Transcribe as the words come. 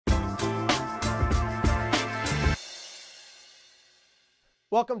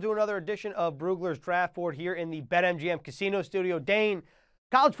Welcome to another edition of Brugler's Draft Board here in the BetMGM Casino Studio. Dane,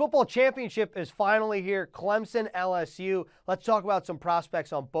 college football championship is finally here. Clemson, LSU. Let's talk about some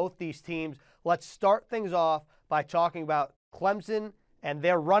prospects on both these teams. Let's start things off by talking about Clemson and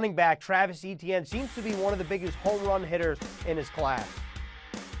their running back, Travis Etienne. Seems to be one of the biggest home run hitters in his class.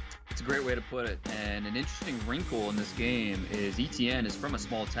 It's a great way to put it. And an interesting wrinkle in this game is Etienne is from a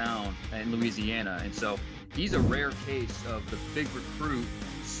small town in Louisiana. And so he's a rare case of the big recruit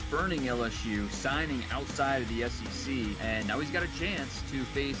spurning LSU, signing outside of the SEC, and now he's got a chance to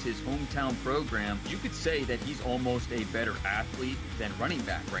face his hometown program. You could say that he's almost a better athlete than running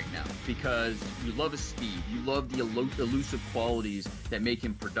back right now because you love his speed. You love the elusive qualities that make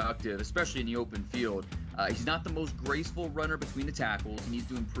him productive, especially in the open field. He's not the most graceful runner between the tackles. He needs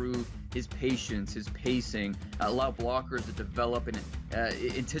to improve his patience, his pacing, allow blockers to develop and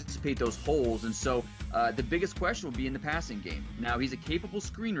anticipate those holes. And so the biggest question will be in the passing game. Now, he's a capable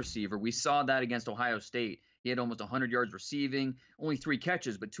screen receiver. We saw that against Ohio State. He had almost 100 yards receiving, only 3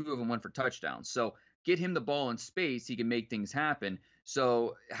 catches, but 2 of them went for touchdowns. So get him the ball in space, he can make things happen.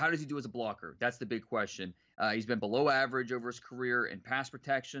 So how does he do as a blocker? That's the big question. He's been below average over his career in pass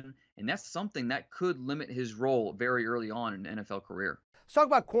protection, and that's something that could limit his role very early on in an NFL career. Let's talk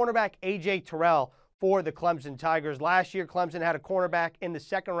about cornerback A.J. Terrell for the Clemson Tigers. Last year, Clemson had a cornerback in the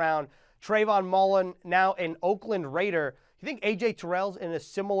second round, Trayvon Mullen, now an Oakland Raider. You think A.J. Terrell's in a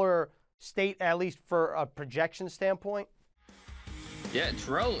similar state, at least for a projection standpoint? Yeah,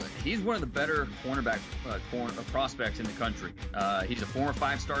 Terrell, he's one of the better cornerback prospects in the country. He's a former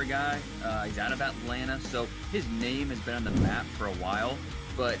 5-star guy. He's out of Atlanta, so his name has been on the map for a while.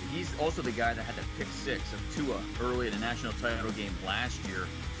 But he's also the guy that had the pick 6 of Tua early in the national title game last year.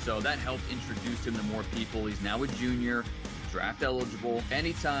 So that helped introduce him to more people. He's now a junior, draft eligible.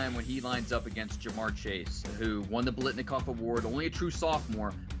 Anytime when he lines up against Jamar Chase, who won the Blitnikoff Award, only a true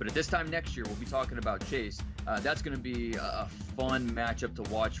sophomore, but at this time next year, we'll be talking about Chase. That's going to be a fun matchup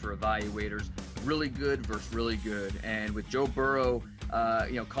to watch for evaluators. Really good versus really good. And with Joe Burrow,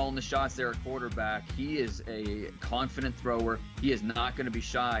 calling the shots there at quarterback, he is a confident thrower. He is not going to be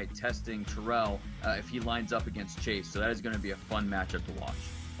shy testing Terrell if he lines up against Chase. So that is going to be a fun matchup to watch.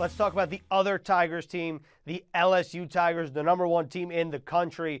 Let's talk about the other Tigers team, the LSU Tigers, the #1 team in the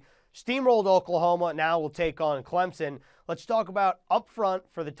country. Steamrolled Oklahoma, now will take on Clemson. Let's talk about up front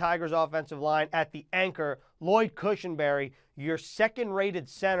for the Tigers offensive line at the anchor, Lloyd Cushenberry, your second-rated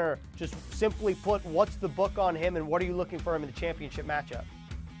center. Just simply put, what's the book on him and what are you looking for him in the championship matchup?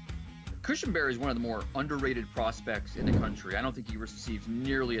 Cushenberry is one of the more underrated prospects in the country. I don't think he receives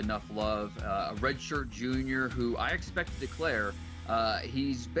nearly enough love. A redshirt junior who I expect to declare.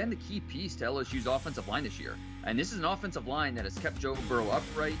 He's been the key piece to LSU's offensive line this year. And this is an offensive line that has kept Joe Burrow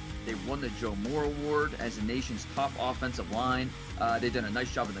upright. They've won the Joe Moore Award as the nation's top offensive line. They've done a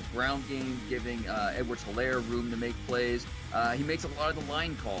nice job in the ground game, giving Edwards-Helaire room to make plays. He makes a lot of the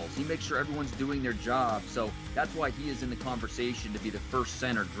line calls. He makes sure everyone's doing their job. So that's why he is in the conversation to be the first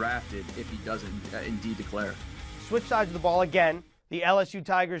center drafted if he doesn't indeed declare. Switch sides of the ball again. The LSU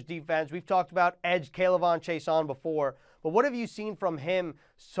Tigers defense. We've talked about edge K'Lavon Chaisson before. But what have you seen from him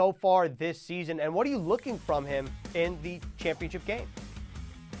so far this season, and what are you looking from him in the championship game?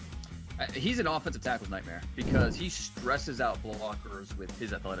 He's an offensive tackle's nightmare because he stresses out blockers with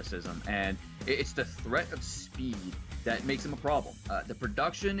his athleticism, and it's the threat of speed that makes him a problem. The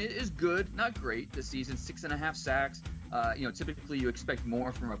production is good, not great this season, 6.5 sacks. Typically you expect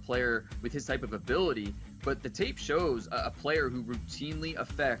more from a player with his type of ability, but the tape shows a player who routinely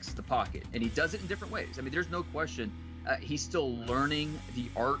affects the pocket, and he does it in different ways. I mean, there's no question. He's still learning the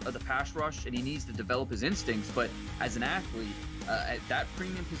art of the pass rush, and he needs to develop his instincts. But as an athlete, at that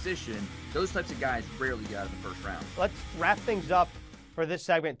premium position, those types of guys rarely get out of the first round. Let's wrap things up for this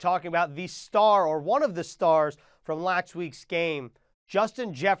segment talking about the star, or one of the stars from last week's game,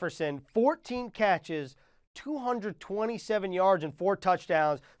 Justin Jefferson, 14 catches, 227 yards, and 4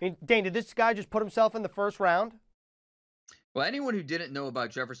 touchdowns. I mean, Dane, did this guy just put himself in the first round? Well, anyone who didn't know about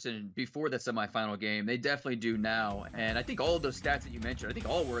Jefferson before the semifinal game, they definitely do now. And I think all of those stats that you mentioned, I think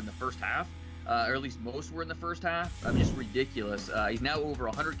all were in the first half, or at least most were in the first half. I mean, just ridiculous. He's now over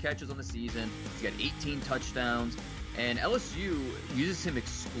 100 catches on the season. He's got 18 touchdowns. And LSU uses him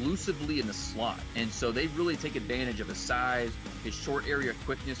exclusively in the slot. And so they really take advantage of his size, his short area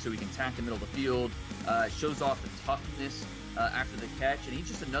quickness so he can attack the middle of the field, shows off the toughness after the catch, and he's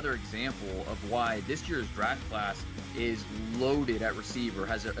just another example of why this year's draft class is loaded at receiver,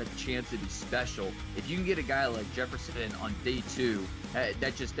 has a chance to be special. If you can get a guy like Jefferson on day 2,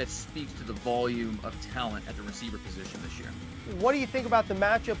 that speaks to the volume of talent at the receiver position this year. What do you think about the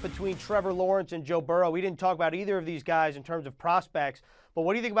matchup between Trevor Lawrence and Joe Burrow? We didn't talk about either of these guys in terms of prospects, but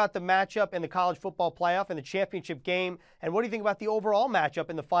what do you think about the matchup in the college football playoff and the championship game? And what do you think about the overall matchup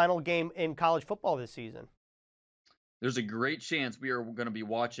in the final game in college football this season? There's a great chance we are going to be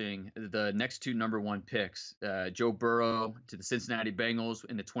watching the next 2 number 1 picks, Joe Burrow to the Cincinnati Bengals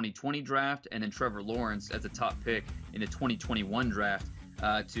in the 2020 draft, and then Trevor Lawrence as the top pick in the 2021 draft.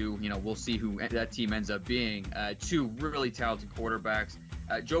 We'll see who that team ends up being. 2 really talented quarterbacks.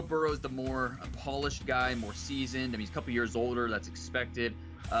 Joe Burrow is the more polished guy, more seasoned. I mean, he's a couple years older. That's expected.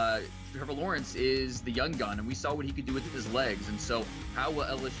 Trevor Lawrence is the young gun, and we saw what he could do with his legs. And so how will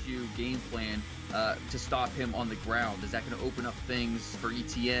LSU game plan to stop him on the ground? Is that going to open up things for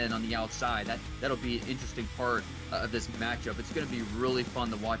ETN on the outside? That'll be an interesting part of this matchup. It's going to be really fun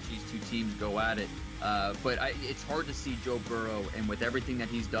to watch these 2 teams go at it. But it's hard to see Joe Burrow, and with everything that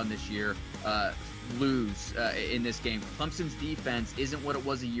he's done this year, lose in this game. Clemson's defense isn't what it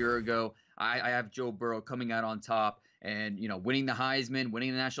was a year ago. I have Joe Burrow coming out on top and, winning the Heisman,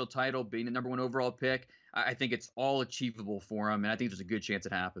 winning the national title, being the number 1 overall pick. I think it's all achievable for him, and I think there's a good chance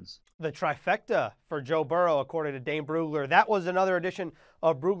it happens. The trifecta for Joe Burrow, according to Dane Brugler. That was another edition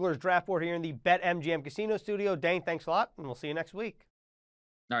of Brugler's Draft Board here in the BetMGM Casino studio. Dane, thanks a lot, and we'll see you next week.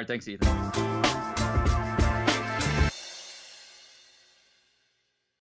 All right, thanks, Ethan.